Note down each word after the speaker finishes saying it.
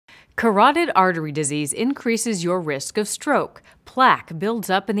Carotid artery disease increases your risk of stroke. Plaque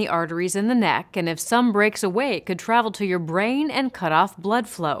builds up in the arteries in the neck, and if some breaks away, it could travel to your brain and cut off blood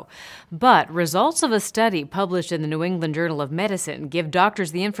flow. But results of a study published in the New England Journal of Medicine give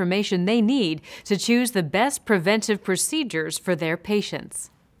doctors the information they need to choose the best preventive procedures for their patients.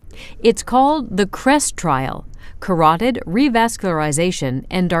 It's called the CREST trial, Carotid Revascularization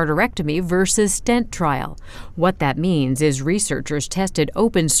and Arterectomy versus Stent trial. What that means is researchers tested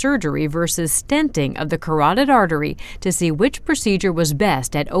open surgery versus stenting of the carotid artery to see which procedure was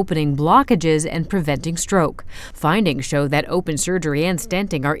best at opening blockages and preventing stroke. Findings show that open surgery and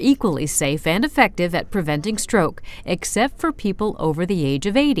stenting are equally safe and effective at preventing stroke, except for people over the age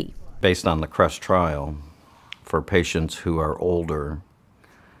of 80. Based on the CREST trial, for patients who are older,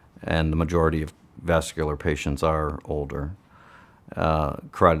 and the majority of vascular patients are older,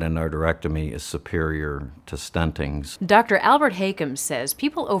 carotid endarterectomy is superior to stentings. Dr. Albert Hakam says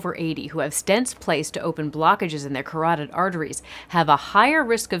people over 80 who have stents placed to open blockages in their carotid arteries have a higher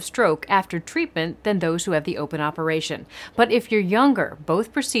risk of stroke after treatment than those who have the open operation. But if you're younger,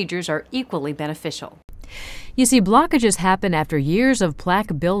 both procedures are equally beneficial. You see, blockages happen after years of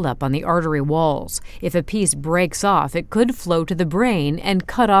plaque buildup on the artery walls. If a piece breaks off, it could flow to the brain and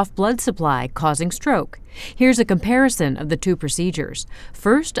cut off blood supply, causing stroke. Here's a comparison of the two procedures.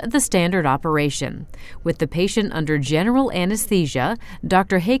 First, the standard operation. With the patient under general anesthesia,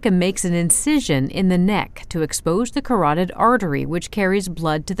 Dr. Hakam makes an incision in the neck to expose the carotid artery, which carries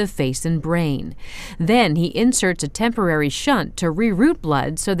blood to the face and brain. Then he inserts a temporary shunt to reroute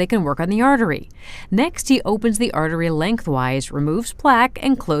blood so they can work on the artery. Next, he opens the artery lengthwise, removes plaque,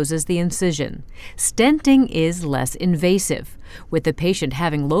 and closes the incision. Stenting is less invasive. With the patient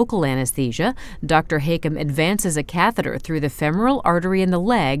having local anesthesia, Dr. Hakam advances a catheter through the femoral artery in the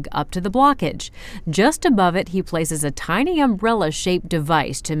leg up to the blockage. Just above it, he places a tiny umbrella-shaped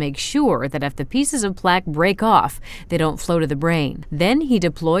device to make sure that if the pieces of plaque break off, they don't flow to the brain. Then he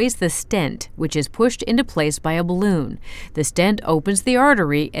deploys the stent, which is pushed into place by a balloon. The stent opens the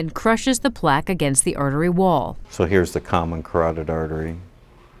artery and crushes the plaque against the artery wall. So here's the common carotid artery.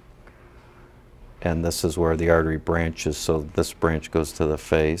 And this is where the artery branches, so this branch goes to the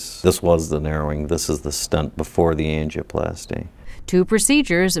face. This was the narrowing. This is the stent before the angioplasty. Two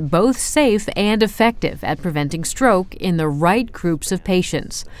procedures, both safe and effective at preventing stroke in the right groups of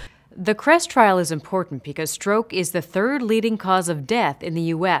patients. The CREST trial is important because stroke is the third leading cause of death in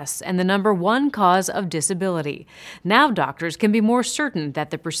the U.S. and the #1 cause of disability. Now doctors can be more certain that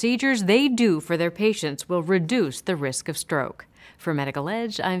the procedures they do for their patients will reduce the risk of stroke. For Medical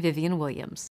Edge, I'm Vivian Williams.